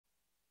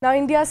Now,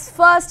 India's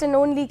first and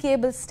only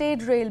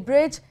cable-stayed rail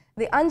bridge,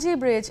 the Anji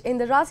Bridge in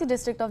the Rasi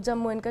district of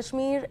Jammu and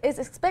Kashmir, is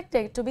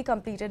expected to be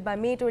completed by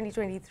May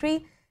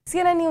 2023.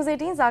 CNN News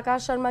 18's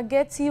Akash Sharma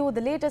gets you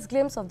the latest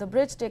glimpse of the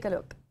bridge. Take a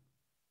look.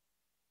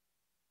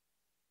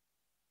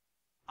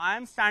 I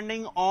am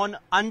standing on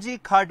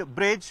Anji Khad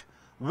Bridge,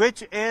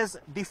 which is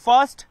the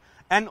first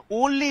and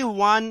only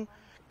one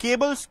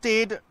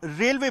cable-stayed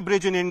railway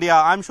bridge in India.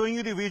 I'm showing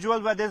you the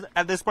visuals where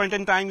at this point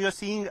in time you are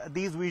seeing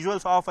these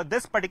visuals of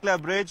this particular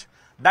bridge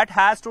that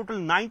has total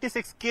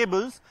 96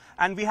 cables,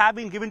 and we have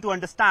been given to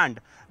understand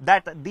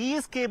that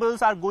these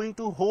cables are going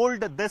to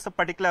hold this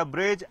particular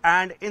bridge,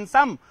 and in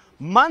some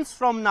months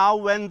from now,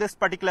 when this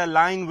particular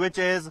line, which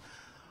is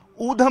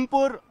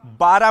Udhampur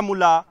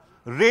Baramulla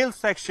rail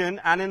section,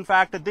 and in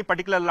fact the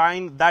particular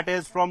line that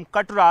is from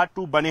Katra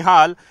to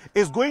Banihal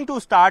is going to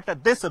start,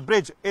 this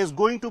bridge is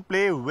going to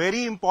play a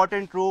very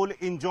important role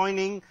in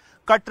joining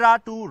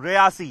Katra to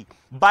Reasi.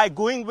 By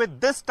going with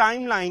this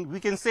timeline,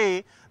 we can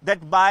say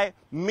that by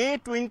May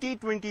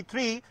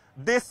 2023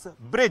 this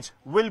bridge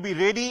will be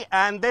ready,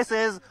 and this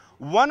is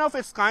one of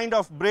its kind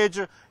of bridge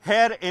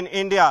here in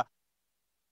India.